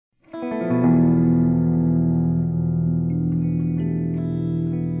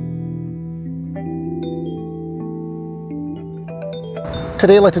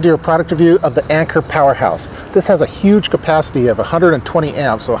Today I'd like to do a product review of the Anker Powerhouse. This has a huge capacity of 120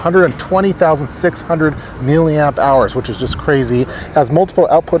 amps, so 120,600 milliamp hours, which is just crazy. It has multiple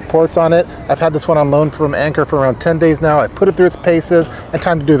output ports on it. I've had this one on loan from Anker for around 10 days now. I've put it through its paces, and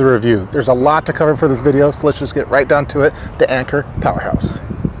time to do the review. There's a lot to cover for this video, so let's just get right down to it. The Anker Powerhouse.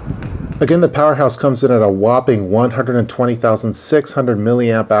 Again, the Powerhouse comes in at a whopping 120,600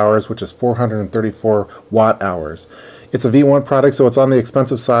 milliamp hours, which is 434 watt hours. It's a V1 product, so it's on the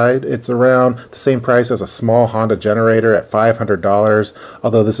expensive side. It's around the same price as a small Honda generator at $500,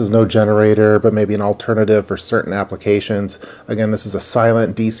 although this is no generator, but maybe an alternative for certain applications. Again, this is a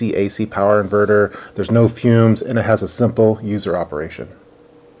silent DC AC power inverter. There's no fumes, and it has a simple user operation.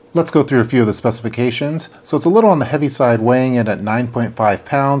 Let's go through a few of the specifications. So it's a little on the heavy side, weighing in at 9.5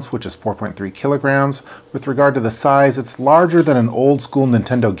 pounds, which is 4.3 kilograms. With regard to the size, it's larger than an old school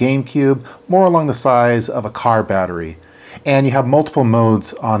Nintendo GameCube, more along the size of a car battery. And you have multiple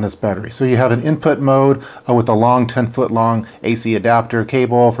modes on this battery. So you have an input mode with a long 10-foot long AC adapter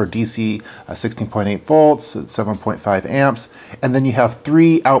cable for DC 16.8 volts, 7.5 amps, and then you have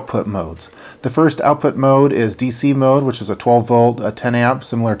three output modes. The first output mode is DC mode, which is a 12 volt, 10 amp,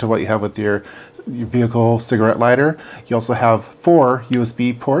 similar to what you have with your vehicle cigarette lighter. You also have four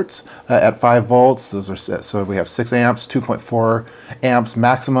USB ports at 5 volts. Those are set, so we have 6 amps, 2.4 amps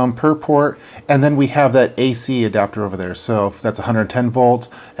maximum per port, and then we have that AC adapter over there. So that's 110 volts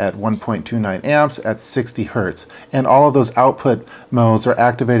at 1.29 amps at 60 hertz. And all of those output modes are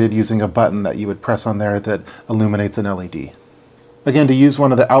activated using a button that you would press on there that illuminates an LED. Again, to use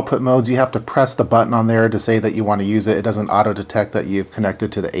one of the output modes, you have to press the button on there to say that you want to use it. It doesn't auto-detect that you've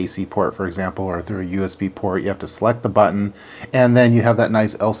connected to the AC port, for example, or through a USB port. You have to select the button, and then you have that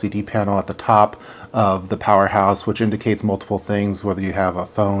nice LCD panel at the top of the Powerhouse, which indicates multiple things, whether you have a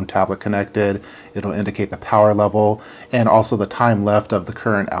phone, tablet connected. It'll indicate the power level and also the time left of the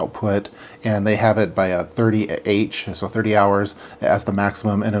current output, and they have it by a 30H, so 30 hours as the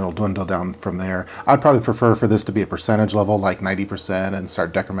maximum, and it'll dwindle down from there. I'd probably prefer for this to be a percentage level, like 90%, and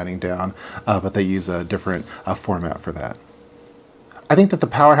start decrementing down, but they use a different format for that. I think that the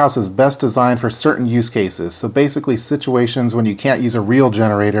Powerhouse is best designed for certain use cases, so basically situations when you can't use a real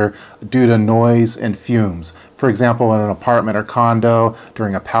generator due to noise and fumes. For example, in an apartment or condo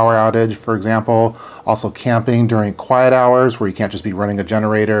during a power outage, for example. Also camping during quiet hours where you can't just be running a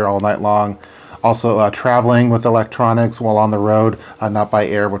generator all night long. Also traveling with electronics while on the road, not by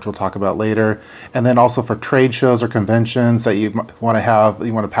air, which we'll talk about later. And then also for trade shows or conventions that you want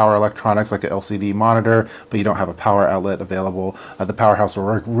to power electronics like an LCD monitor, but you don't have a power outlet available. The Powerhouse will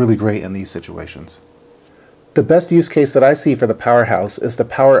work really great in these situations. The best use case that I see for the Powerhouse is to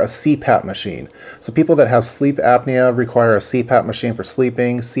power a CPAP machine. So people that have sleep apnea require a CPAP machine for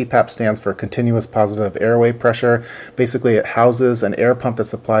sleeping. CPAP stands for continuous positive airway pressure. Basically, it houses an air pump that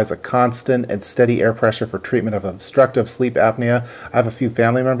supplies a constant and steady air pressure for treatment of obstructive sleep apnea. I have a few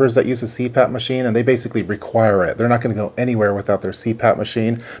family members that use a CPAP machine, and they basically require it. They're not going to go anywhere without their CPAP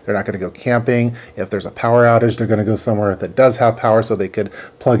machine. They're not going to go camping. If there's a power outage, they're going to go somewhere that does have power so they could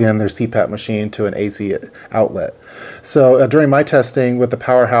plug in their CPAP machine to an AC outlet. So during my testing with the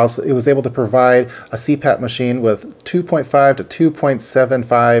Powerhouse, it was able to provide a CPAP machine with 2.5 to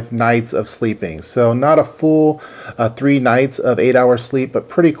 2.75 nights of sleeping. So not a full 3 nights of 8-hour sleep, but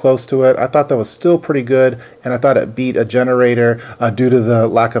pretty close to it. I thought that was still pretty good, and I thought it beat a generator due to the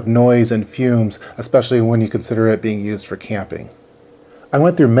lack of noise and fumes, especially when you consider it being used for camping. I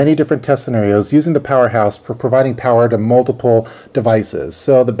went through many different test scenarios using the Powerhouse for providing power to multiple devices.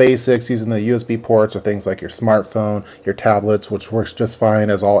 So the basics, using the USB ports, are things like your smartphone, your tablets, which works just fine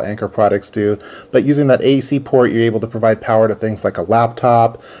as all Anker products do. But using that AC port, you're able to provide power to things like a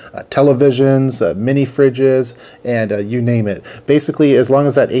laptop, televisions, mini fridges, and you name it. Basically, as long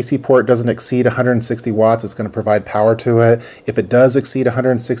as that AC port doesn't exceed 160 watts, it's going to provide power to it. If it does exceed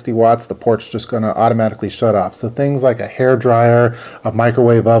 160 watts, the port's just going to automatically shut off. So things like a hair dryer, a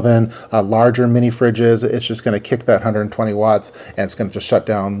microwave oven, larger mini fridges, it's just going to kick that 120 watts and it's going to just shut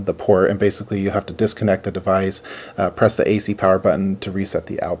down the port, and basically you have to disconnect the device, press the AC power button to reset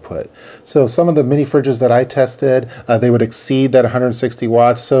the output. So some of the mini fridges that I tested, they would exceed that 160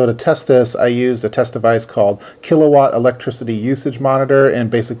 watts. So to test this, I used a test device called Kilowatt Electricity Usage Monitor,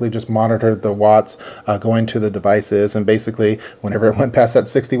 and basically just monitored the watts going to the devices, and basically whenever it went past that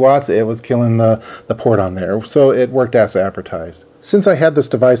 60 watts, it was killing the port on there. So it worked as advertised. Since I had this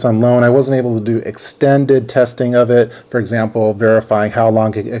device on loan, I wasn't able to do extended testing of it. For example, verifying how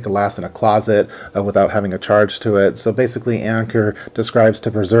long it could last in a closet without having a charge to it. So basically, Anker describes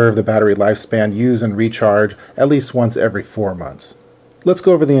to preserve the battery lifespan, use and recharge at least once every 4 months. Let's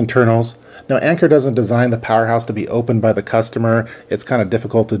go over the internals. Now, Anker doesn't design the Powerhouse to be opened by the customer. It's kind of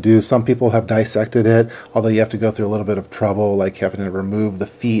difficult to do. Some people have dissected it, although you have to go through a little bit of trouble, like having to remove the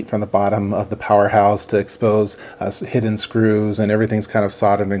feet from the bottom of the Powerhouse to expose hidden screws, and everything's kind of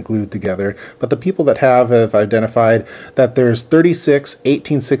soldered and glued together. But the people that have identified that there's 36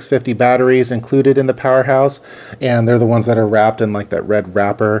 18650 batteries included in the Powerhouse, and they're the ones that are wrapped in like that red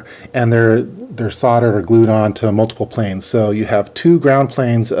wrapper, and they're soldered or glued on to multiple planes. So you have 2 ground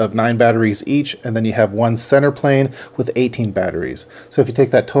planes of 9 batteries each, and then you have 1 center plane with 18 batteries. So if you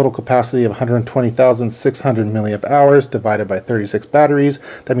take that total capacity of 120,600 milliamp hours divided by 36 batteries,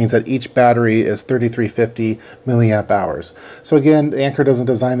 that means that each battery is 3350 milliamp hours. So again, Anker doesn't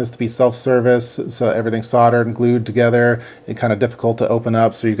design this to be self-service, so everything's soldered and glued together and kind of difficult to open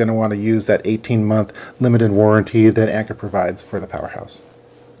up, so you're going to want to use that 18-month limited warranty that Anker provides for the Powerhouse.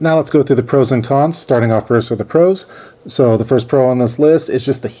 Now let's go through the pros and cons, starting off first with the pros. So the first pro on this list is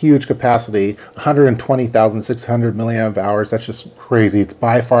just the huge capacity, 120,600 milliamp hours. That's just crazy. It's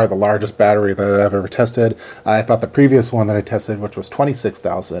by far the largest battery that I've ever tested. I thought the previous one that I tested, which was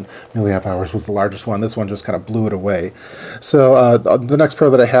 26,000 milliamp hours, was the largest one. This one just kind of blew it away. So the next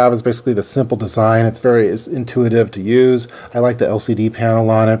pro that I have is basically the simple design. It's intuitive to use. I like the LCD panel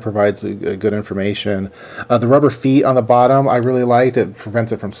on it, provides a good information. The rubber feet on the bottom I really liked. It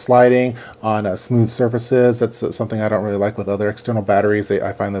prevents it from sliding on smooth surfaces. That's something I don't really like with other external batteries.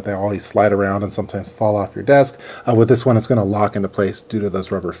 I find that they always slide around and sometimes fall off your desk. With this one, it's going to lock into place due to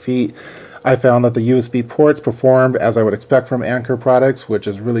those rubber feet. I found that the USB ports performed as I would expect from Anker products, which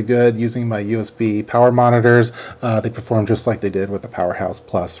is really good. Using my USB power monitors, they perform just like they did with the Powerhouse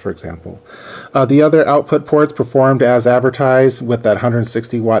Plus, for example. The other output ports performed as advertised with that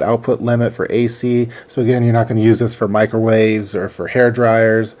 160 watt output limit for AC. So again, you're not going to use this for microwaves or for hair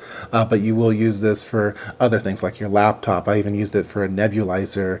dryers, but you will use this for other things like your laptop. I even used it for a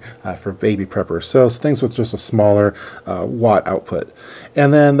nebulizer for baby preppers. So things with just a smaller watt output.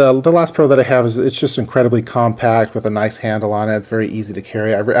 And then the last pro that I have is it's just incredibly compact with a nice handle on it. It's very easy to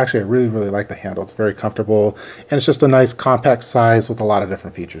carry. I really like the handle. It's very comfortable, and it's just a nice compact size with a lot of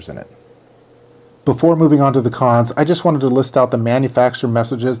different features in it. Before moving on to the cons, I just wanted to list out the manufacturer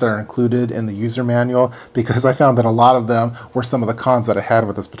messages that are included in the user manual, because I found that a lot of them were some of the cons that I had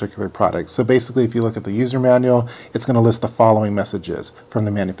with this particular product. So basically, if you look at the user manual, it's going to list the following messages from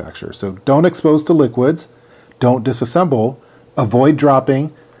the manufacturer. So don't expose to liquids, don't disassemble, avoid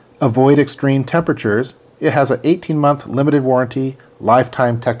dropping, avoid extreme temperatures. It has an 18-month limited warranty,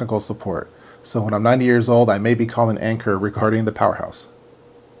 lifetime technical support. So when I'm 90 years old, I may be calling Anker regarding the Powerhouse.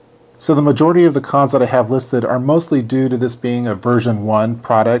 So the majority of the cons that I have listed are mostly due to this being a version 1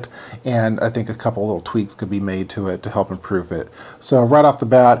 product, and I think a couple little tweaks could be made to it to help improve it. So right off the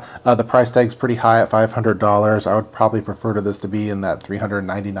bat, the price tag's pretty high at $500. I would probably prefer to this to be in that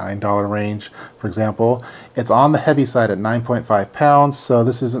 $399 range, for example. It's on the heavy side at 9.5 pounds, so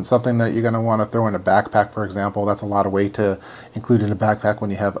this isn't something that you're going to want to throw in a backpack, for example. That's a lot of weight to include in a backpack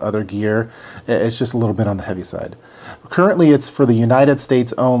when you have other gear. It's just a little bit on the heavy side. Currently, it's for the United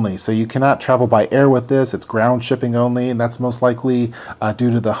States only, so you cannot travel by air with this. It's ground shipping only, and that's most likely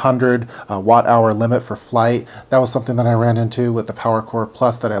due to the 100 watt-hour limit for flight. That was something that I ran into with the PowerCore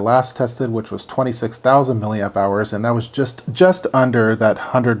Plus that I last tested, which was 26,000 milliamp hours, and that was just under that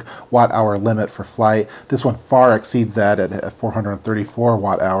 100 watt-hour limit for flight. This one far exceeds that at 434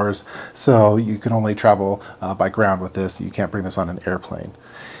 watt-hours, so you can only travel by ground with this. You can't bring this on an airplane.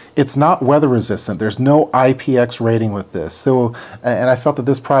 It's not weather resistant. There's no IPX rating with this. So, and I felt that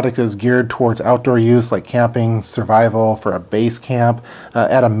this product is geared towards outdoor use like camping, survival, for a base camp.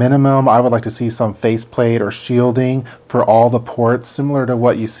 At a minimum, I would like to see some faceplate or shielding for all the ports, similar to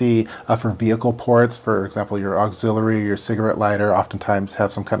what you see for vehicle ports. For example, your auxiliary, your cigarette lighter oftentimes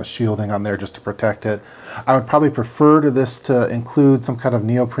have some kind of shielding on there just to protect it. I would probably prefer to this to include some kind of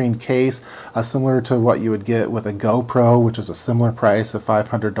neoprene case, similar to what you would get with a GoPro, which is a similar price of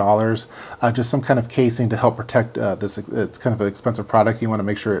 $500. Just some kind of casing to help protect this. It's kind of an expensive product. You want to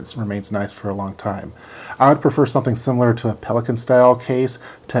make sure it remains nice for a long time. I would prefer something similar to a Pelican style case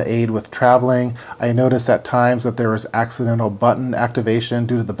to aid with traveling. I noticed at times that there was accidental button activation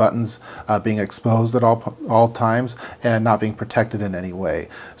due to the buttons being exposed at all times and not being protected in any way.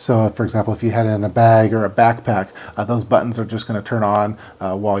 So for example, if you had it in a bag or a backpack, those buttons are just going to turn on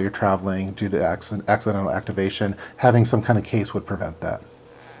while you're traveling due to accidental activation. Having some kind of case would prevent that.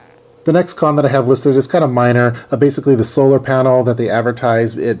 The next con that I have listed is kind of minor. Basically, the solar panel that they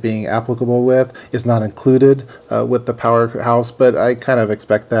advertise it being applicable with is not included with the Powerhouse, but I kind of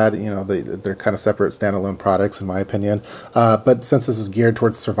expect that. You know, they're kind of separate standalone products in my opinion. But since this is geared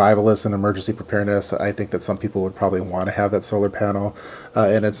towards survivalists and emergency preparedness, I think that some people would probably want to have that solar panel,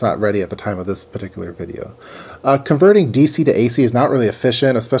 and it's not ready at the time of this particular video. Converting DC to AC is not really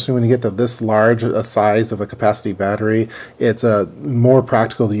efficient, especially when you get to this large a size of a capacity battery. It's more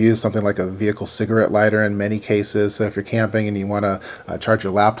practical to use something like a vehicle cigarette lighter in many cases. So if you're camping and you want to charge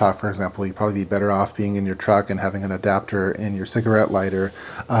your laptop, for example, you'd probably be better off being in your truck and having an adapter in your cigarette lighter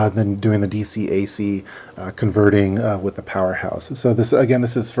than doing the DC AC converting with the Powerhouse. So this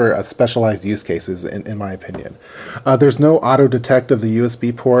is for specialized use cases in my opinion. There's no auto detect of the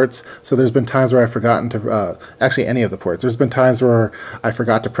USB ports, so there's been times where I've forgotten to actually any of the ports. There's been times where I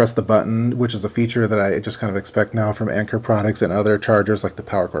forgot to press the button, which is a feature that I just kind of expect now from Anker products and other chargers like the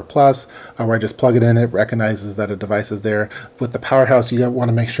PowerCore Plus, where I just plug it in, it recognizes that a device is there. With the Powerhouse, you want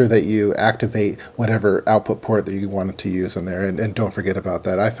to make sure that you activate whatever output port that you wanted to use in there, and don't forget about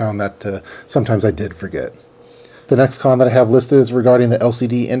that. I found that sometimes I did forget. The next con that I have listed is regarding the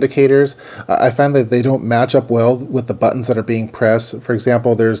LCD indicators. I find that they don't match up well with the buttons that are being pressed. For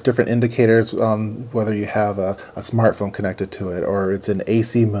example, there's different indicators whether you have a smartphone connected to it, or it's in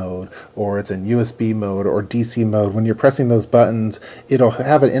AC mode, or it's in USB mode, or DC mode. When you're pressing those buttons, it'll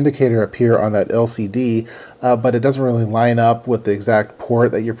have an indicator appear on that LCD, but it doesn't really line up with the exact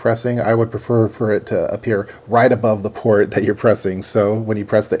port that you're pressing. I would prefer for it to appear right above the port that you're pressing. So when you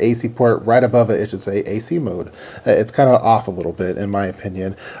press the AC port, right above it, it should say AC mode. It's kind of off a little bit in my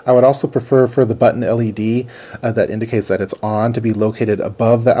opinion. I would also prefer for the button LED that indicates that it's on to be located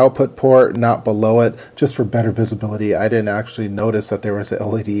above the output port, not below it, just for better visibility. I didn't actually notice that there was an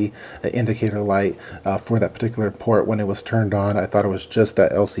LED indicator light for that particular port when it was turned on. I thought it was just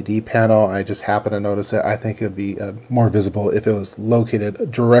that LCD panel. I just happened to notice it. I think it would be more visible if it was located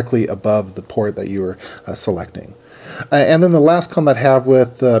directly above the port that you were selecting. And then the last con that I have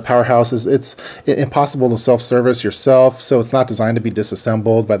with the Powerhouse is it's impossible to self-service yourself, so it's not designed to be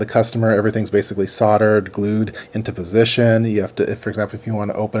disassembled by the customer. Everything's basically soldered, glued into position. You have to, for example, if you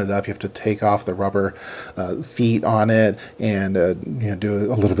want to open it up, you have to take off the rubber feet on it and do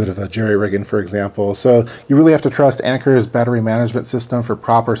a little bit of a jerry-rigging, for example. So you really have to trust Anker's battery management system for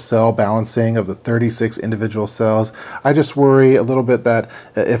proper cell balancing of the 36 individual cells. I just worry a little bit that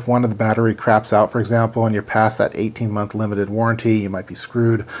if one of the battery craps out, for example, and you're past that 18-month limited warranty, you might be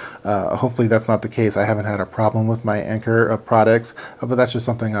screwed. Hopefully that's not the case. I haven't had a problem with my Anker products, but that's just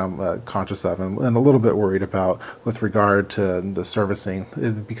something I'm conscious of and a little bit worried about with regard to the servicing.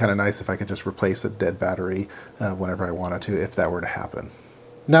 It would be kind of nice if I could just replace a dead battery whenever I wanted to, if that were to happen.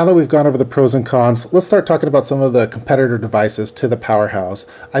 Now that we've gone over the pros and cons, let's start talking about some of the competitor devices to the Powerhouse.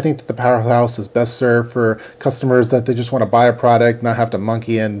 I think that the Powerhouse is best served for customers that they just want to buy a product, not have to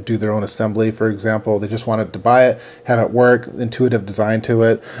monkey and do their own assembly, for example. They just wanted to buy it, have it work, intuitive design to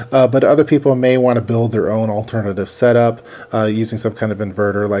it. But other people may want to build their own alternative setup using some kind of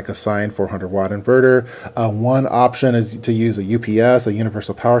inverter like a sine 400-watt inverter. One option is to use a UPS, a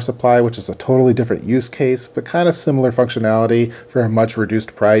universal power supply, which is a totally different use case, but kind of similar functionality for a much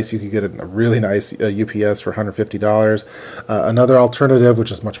reduced price. You could get a really nice UPS for $150. Another alternative, which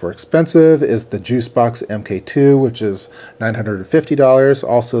is much more expensive, is the Juicebox MK2, which is $950.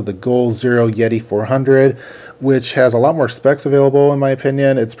 Also the Goal Zero Yeti 400, which has a lot more specs available in my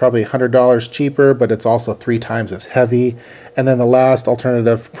opinion. It's probably $100 cheaper, but it's also 3 times as heavy. And then the last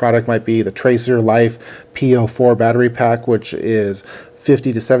alternative product might be the Tracer Life PO4 battery pack, which is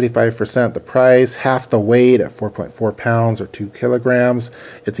 50 to 75% the price, half the weight at 4.4 pounds or 2 kilograms.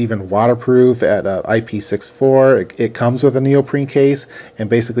 It's even waterproof at IP64. It comes with a neoprene case, and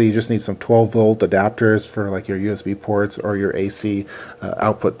basically you just need some 12-volt adapters for like your USB ports or your AC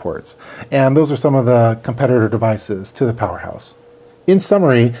output ports. And those are some of the competitor devices to the Powerhouse. In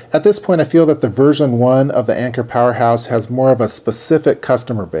summary, at this point I feel that the version 1 of the Anker Powerhouse has more of a specific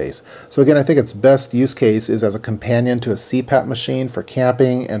customer base. So again, I think its best use case is as a companion to a CPAP machine for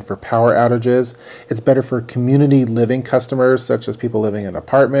camping and for power outages. It's better for community living customers, such as people living in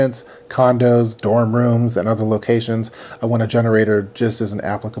apartments, condos, dorm rooms, and other locations when a generator just isn't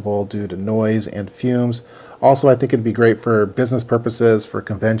applicable due to noise and fumes. Also, I think it'd be great for business purposes, for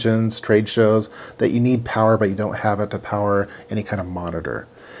conventions, trade shows, that you need power but you don't have it to power any kind of monitor.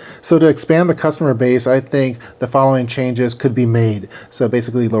 So to expand the customer base, I think the following changes could be made. So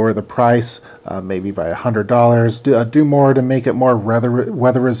basically lower the price, maybe by $100. Do more to make it more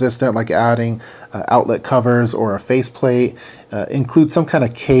weather resistant, like adding outlet covers or a faceplate. include some kind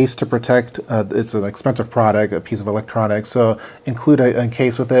of case to protect. It's an expensive product, a piece of electronics, so include a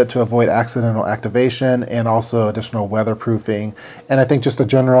case with it to avoid accidental activation and also additional weatherproofing. And I think just a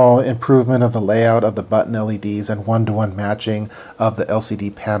general improvement of the layout of the button LEDs and one-to-one matching of the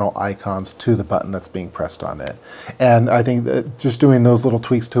LCD panel icons to the button that's being pressed on it. And I think that just doing those little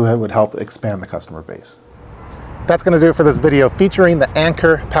tweaks to it would help expand the customer base. That's going to do it for this video featuring the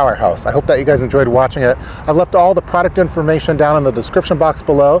Anker Powerhouse. I hope that you guys enjoyed watching it. I've left all the product information down in the description box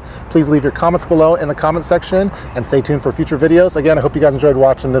below. Please leave your comments below in the comment section and stay tuned for future videos. Again, I hope you guys enjoyed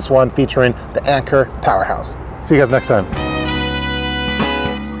watching this one featuring the Anker Powerhouse. See you guys next time.